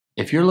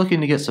If you're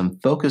looking to get some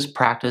focused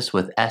practice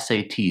with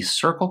SAT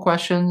circle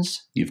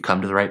questions, you've come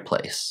to the right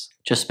place.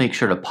 Just make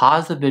sure to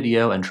pause the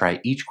video and try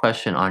each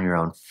question on your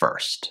own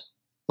first.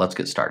 Let's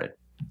get started.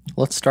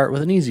 Let's start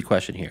with an easy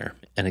question here.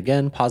 And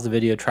again, pause the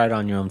video, try it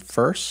on your own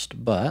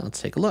first, but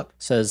let's take a look.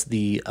 It says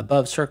the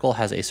above circle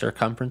has a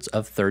circumference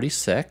of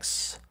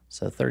 36.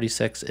 So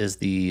 36 is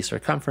the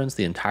circumference,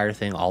 the entire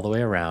thing all the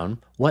way around.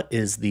 What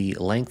is the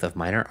length of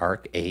minor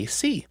arc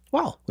AC?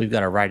 Well, we've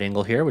got a right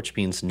angle here, which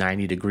means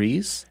 90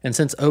 degrees. And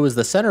since O is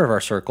the center of our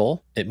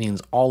circle, it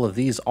means all of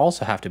these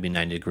also have to be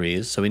 90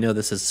 degrees. So we know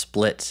this is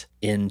split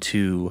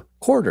into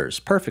quarters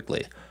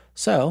perfectly.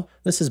 So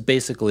this is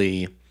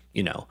basically,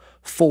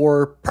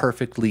 4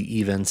 perfectly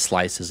even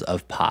slices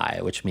of pie,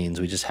 which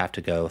means we just have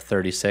to go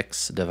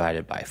 36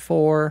 divided by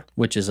 4,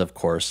 which is of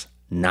course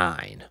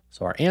 9.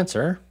 So our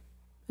answer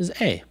is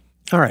A.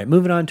 All right,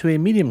 moving on to a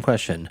medium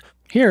question.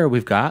 Here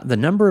we've got the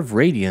number of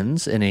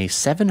radians in a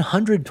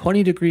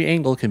 720 degree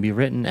angle can be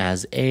written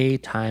as A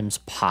times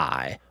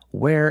pi,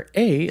 where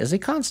A is a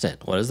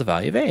constant. What is the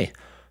value of A?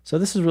 So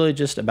this is really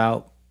just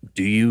about,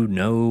 do you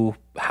know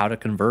how to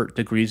convert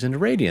degrees into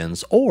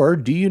radians? Or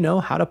do you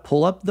know how to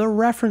pull up the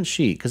reference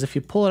sheet? Because if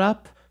you pull it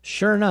up,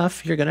 sure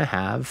enough, you're going to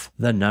have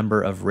the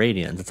number of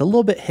radians. It's a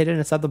little bit hidden.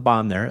 It's at the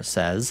bottom there. It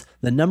says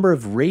the number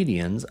of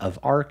radians of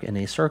arc in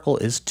a circle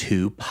is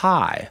 2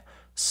 pi.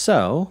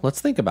 So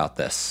let's think about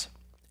this.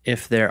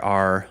 If there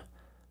are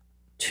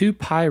 2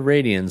 pi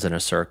radians in a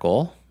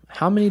circle,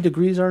 how many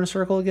degrees are in a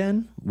circle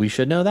again? We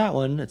should know that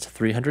one. It's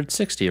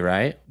 360,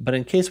 right? But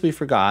in case we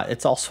forgot,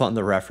 it's also on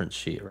the reference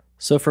sheet.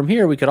 So from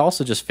here, we could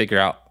also just figure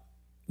out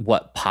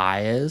what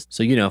pi is.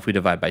 So, if we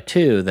divide by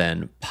 2,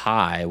 then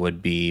pi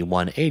would be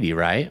 180,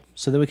 right?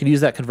 So then we could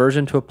use that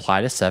conversion to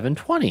apply to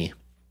 720.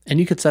 And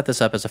you could set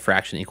this up as a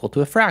fraction equal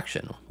to a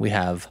fraction. We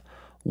have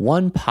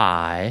 1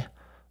 pi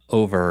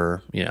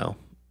over,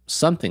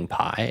 something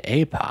pi,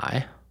 a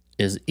pi,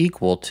 is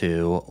equal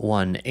to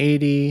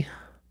 180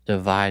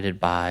 divided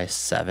by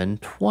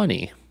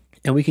 720.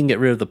 And we can get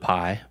rid of the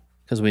pi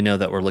because we know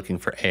that we're looking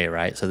for a,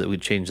 right? So that we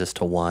change this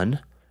to 1.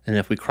 And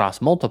if we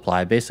cross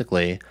multiply,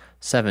 basically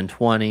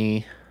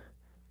 720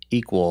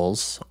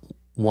 equals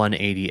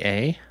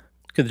 180a. You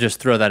could just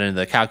throw that into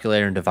the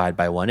calculator and divide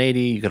by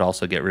 180. You could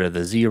also get rid of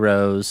the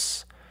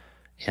zeros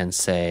and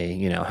say,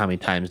 how many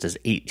times does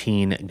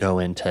 18 go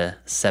into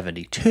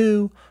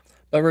 72?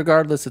 But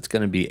regardless, it's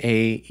going to be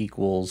a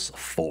equals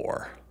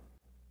 4.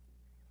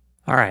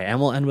 All right, and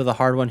we'll end with a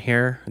hard one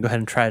here. Go ahead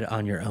and try it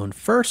on your own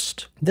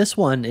first. This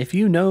one, if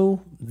you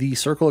know the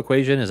circle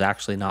equation, is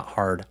actually not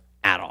hard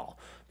at all,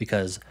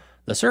 because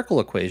the circle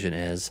equation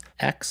is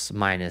x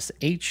minus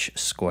h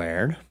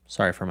squared,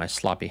 sorry for my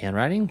sloppy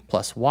handwriting,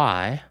 plus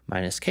y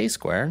minus k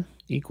squared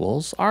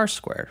equals r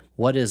squared.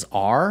 What is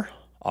r?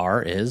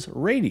 R is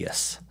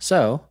radius.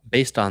 So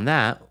based on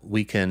that,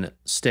 we can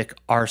stick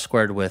r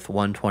squared with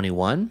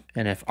 121.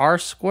 And if r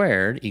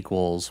squared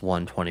equals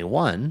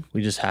 121,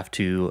 we just have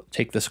to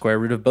take the square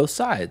root of both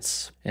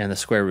sides. And the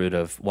square root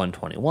of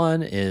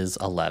 121 is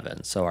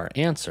 11. So our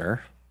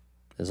answer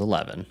is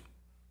 11.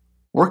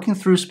 Working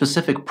through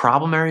specific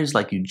problem areas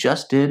like you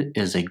just did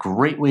is a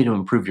great way to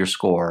improve your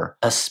score,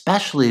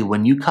 especially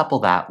when you couple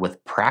that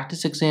with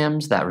practice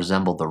exams that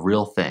resemble the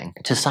real thing.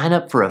 To sign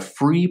up for a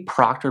free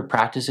proctored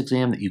practice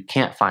exam that you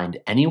can't find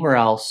anywhere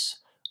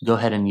else, go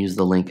ahead and use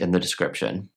the link in the description.